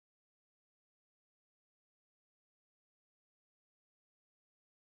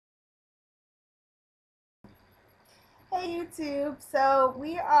Hey YouTube, so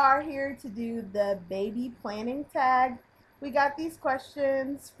we are here to do the baby planning tag. We got these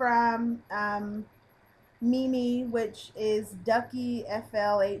questions from Mimi, which is Ducky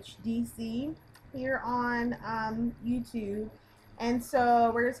FLHDC here on YouTube. And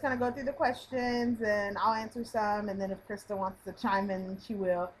so we're just going to go through the questions and I'll answer some. And then if Krista wants to chime in, she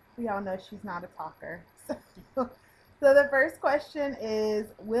will. We all know she's not a talker. So the first question is,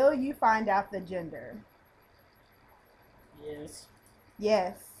 will you find out the gender? Yes.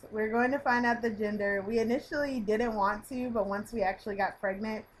 Yes, we're going to find out the gender. We initially didn't want to, but once we actually got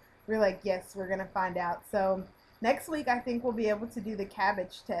pregnant, we're like, yes, we're going to find out. So next week, I think we'll be able to do the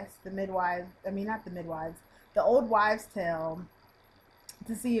cabbage test, the midwives, I mean, not the midwives, the old wives' tale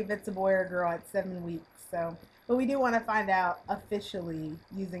to see if it's a boy or a girl at 7 weeks. So, but we do want to find out officially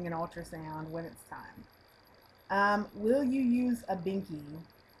using an ultrasound when it's time. Will you use a binky?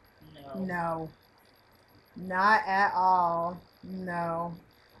 No. No. Not at all. No.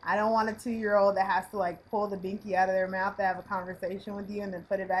 I don't want a 2 year old that has to like pull the binky out of their mouth to have a conversation with you and then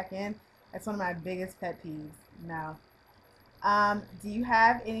put it back in. That's one of my biggest pet peeves. No. Do you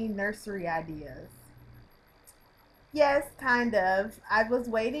have any nursery ideas? Yes, kind of. I was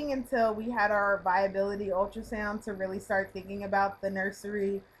waiting until we had our viability ultrasound to really start thinking about the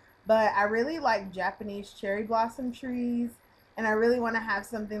nursery, but I really like Japanese cherry blossom trees, and I really want to have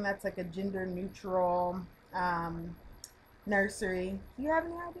something that's like a gender neutral um, nursery. Do you have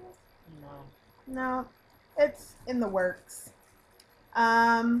any ideas? No. No, it's in the works.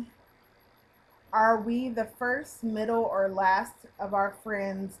 Um, are we the first, middle, or last of our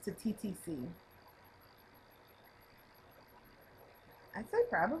friends to TTC? I'd say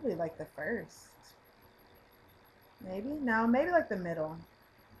probably like the first. Maybe? No, maybe like the middle.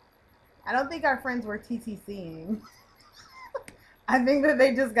 I don't think our friends were TTCing. I think that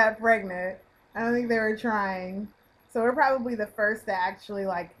they just got pregnant. I don't think they were trying. So we're probably the first to actually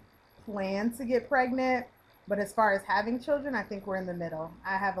like plan to get pregnant. But as far as having children, I think we're in the middle.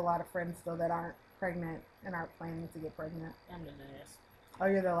 I have a lot of friends still that aren't pregnant and aren't planning to get pregnant. I'm the last. Oh,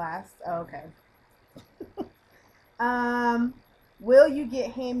 you're the last? Oh, okay. Um, will you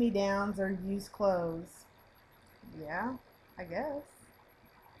get hand-me-downs or use clothes? Yeah, I guess.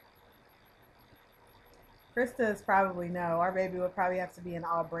 Krista is probably no. Our baby would probably have to be in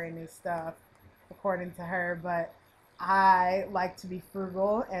all brand new stuff, according to her. But I like to be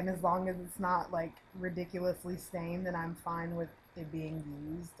frugal, and as long as it's not like ridiculously stained, then I'm fine with it being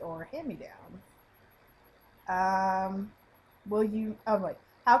used or hand me down. Will you? Oh wait.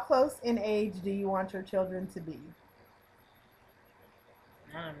 How close in age do you want your children to be?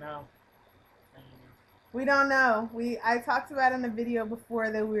 I don't know. We don't know. I talked about in a video before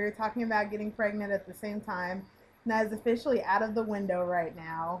that we were talking about getting pregnant at the same time. And that is officially out of the window right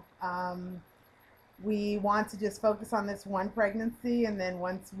now. We want to just focus on this one pregnancy, and then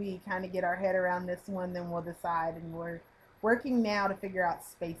once we kind of get our head around this one, then we'll decide. And we're working now to figure out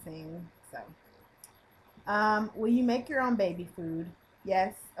spacing. So, will you make your own baby food?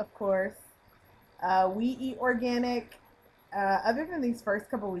 Yes, of course. We eat organic. Other than these first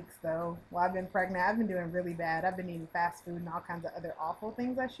couple weeks, though, while I've been pregnant, I've been doing really bad. I've been eating fast food and all kinds of other awful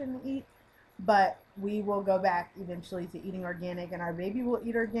things I shouldn't eat. But we will go back eventually to eating organic, and our baby will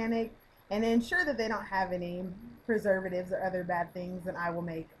eat organic. And ensure that they don't have any preservatives or other bad things, and I will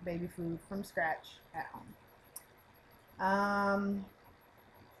make baby food from scratch at home.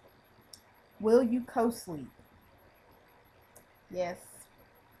 Will you co-sleep? Yes.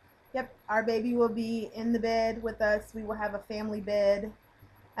 Yep, our baby will be in the bed with us. We will have a family bed.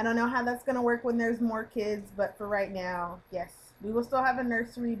 I don't know how that's going to work when there's more kids, but for right now, yes. We will still have a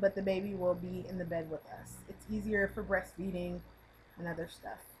nursery, but the baby will be in the bed with us. It's easier for breastfeeding and other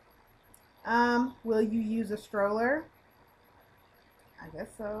stuff. Will you use a stroller? I guess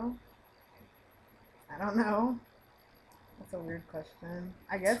so. I don't know. That's a weird question.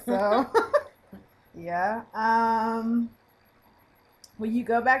 I guess so. Yeah. Will you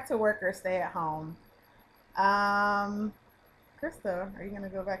go back to work or stay at home? Um, Krista, are you gonna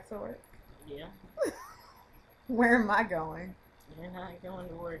go back to work? Yeah. Where am I going? You're not going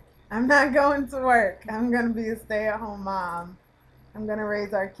to work. I'm not going to work. I'm gonna be a stay-at-home mom. I'm gonna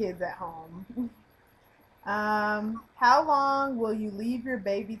raise our kids at home. How long will you leave your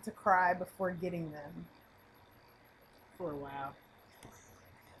baby to cry before getting them? For a while.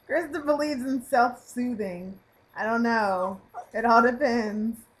 Krista believes in self-soothing. I don't know. It all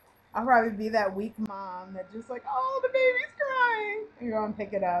depends. I'll probably be that weak mom that just like, oh, the baby's crying. And you're gonna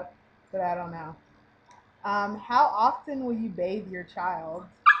pick it up, but I don't know. How often will you bathe your child?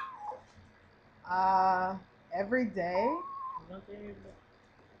 Uh, every day. Don't they?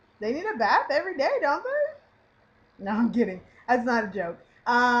 They need a bath every day, don't they? No, I'm kidding. That's not a joke.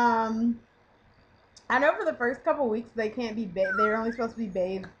 I know for the first couple weeks they can't be they're only supposed to be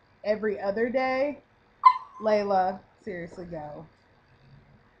bathed every other day. Layla, seriously go.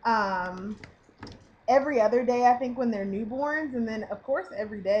 Um, every other day I think when they're newborns, and then of course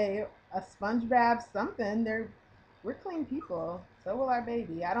every day a sponge bath, something. We're clean people. So will our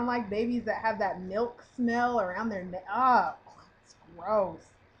baby. I don't like babies that have that milk smell around their neck. Oh, it's gross.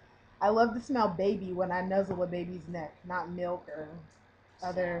 I love to smell baby when I nuzzle a baby's neck, not milk or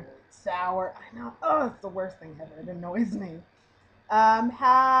other sour. I know. Oh, it's the worst thing ever. It annoys me.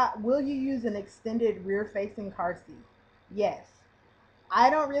 How will you use an extended rear-facing car seat? Yes.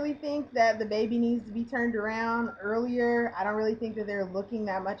 I don't really think that the baby needs to be turned around earlier. I don't really think that they're looking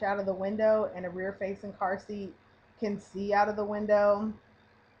that much out of the window, and a rear-facing car seat can see out of the window.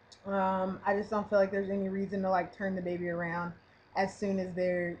 I just don't feel like there's any reason to like turn the baby around as soon as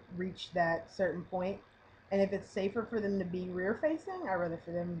they reach that certain point. And if it's safer for them to be rear facing, I'd rather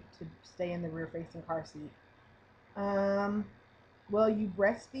for them to stay in the rear facing car seat. Um, will you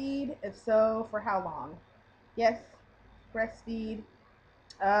breastfeed? If so, for how long? Yes, breastfeed.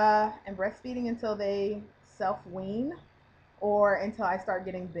 And breastfeeding until they self wean or until I start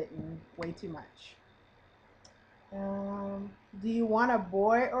getting bitten way too much. Um, do you want a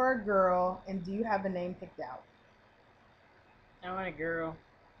boy or a girl, and do you have a name picked out? I want a girl,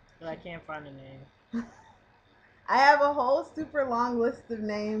 but I can't find a name. I have a whole super long list of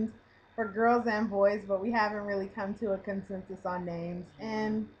names for girls and boys, but we haven't really come to a consensus on names,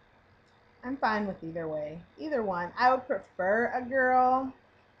 and I'm fine with either way. Either one. I would prefer a girl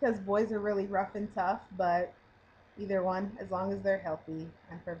because boys are really rough and tough, but either one, as long as they're healthy,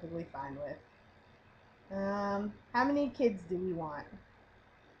 I'm perfectly fine with. How many kids do we want?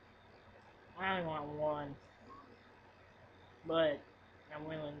 I only want one, but I'm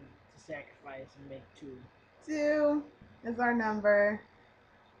willing to sacrifice and make two. 2 is our number.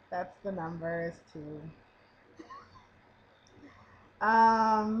 That's the number is 2.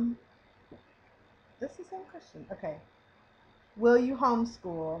 Um, this is the same question. Okay. Will you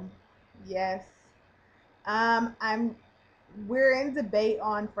homeschool? Yes. I'm. We're in debate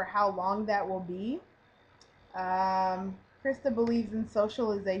on for how long that will be. Krista believes in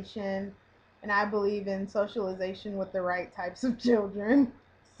socialization, and I believe in socialization with the right types of children.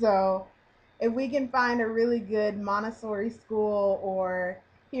 So, if we can find a really good Montessori school, or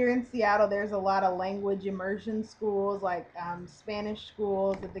here in Seattle, there's a lot of language immersion schools, like Spanish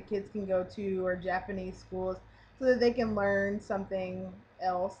schools that the kids can go to, or Japanese schools, so that they can learn something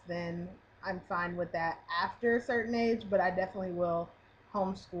else, then I'm fine with that after a certain age, but I definitely will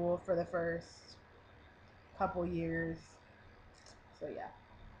homeschool for the first couple years. So yeah.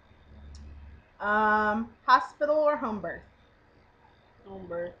 Hospital or home birth? Home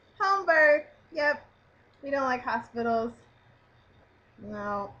birth. Home birth. Yep. We don't like hospitals.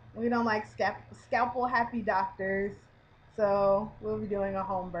 No, we don't like scalpel happy doctors. So we'll be doing a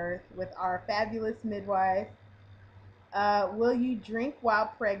home birth with our fabulous midwife. Will you drink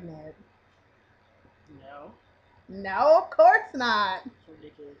while pregnant? No. No, of course not. It's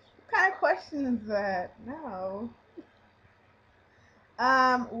ridiculous. What kind of question is that? No.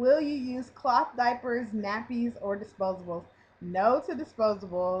 Will you use cloth diapers, nappies, or disposables? No to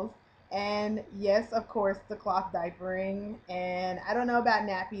disposables. And yes, of course, to cloth diapering. And I don't know about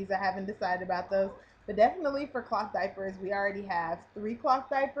nappies. I haven't decided about those. But definitely for cloth diapers, we already have 3 cloth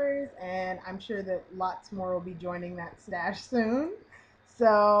diapers. And I'm sure that lots more will be joining that stash soon.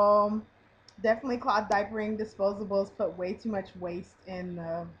 So definitely cloth diapering. Disposables put way too much waste in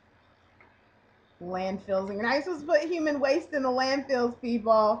the landfills, and you're not supposed to put human waste in the landfills,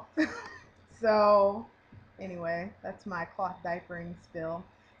 people. So anyway, that's my cloth diapering spill.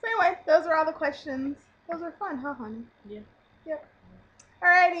 So anyway, those are all the questions. Those are fun, huh, honey? Yeah. Yep.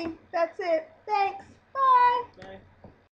 Alrighty, that's it. Thanks. Bye. Bye.